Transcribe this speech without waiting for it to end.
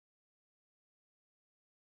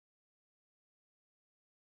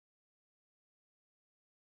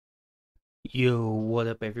Yo, what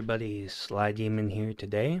up everybody? SlyDemon here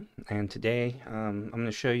today, and today I'm going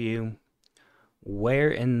to show you where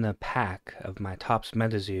in the pack of my Topps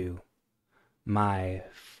MetaZoo my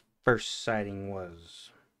first sighting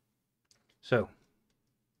was. So,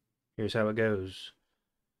 here's how it goes.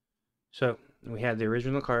 So, we had the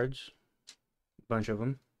original cards, a bunch of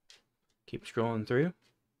them. Keep scrolling through.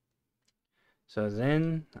 So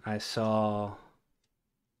then I saw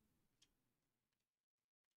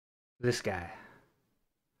this guy.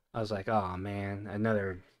 I was like, oh man,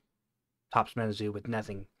 another Topps MetaZoo with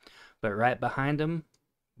nothing. But right behind him,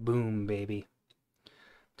 boom, baby.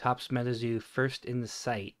 Topps MetaZoo first in the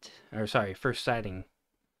sight, or sorry, first sighting.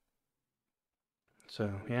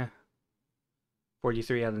 So yeah,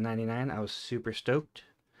 43 out of 99. I was super stoked.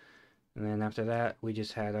 And then after that, we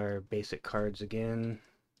just had our basic cards again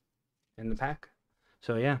in the pack.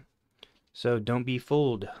 So yeah, so don't be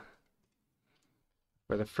fooled.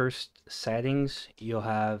 For the first sightings, you'll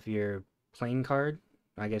have your plain card,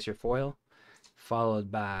 I guess your foil,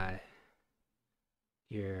 followed by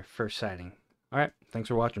your first sighting. Alright, thanks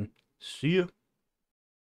for watching. See ya!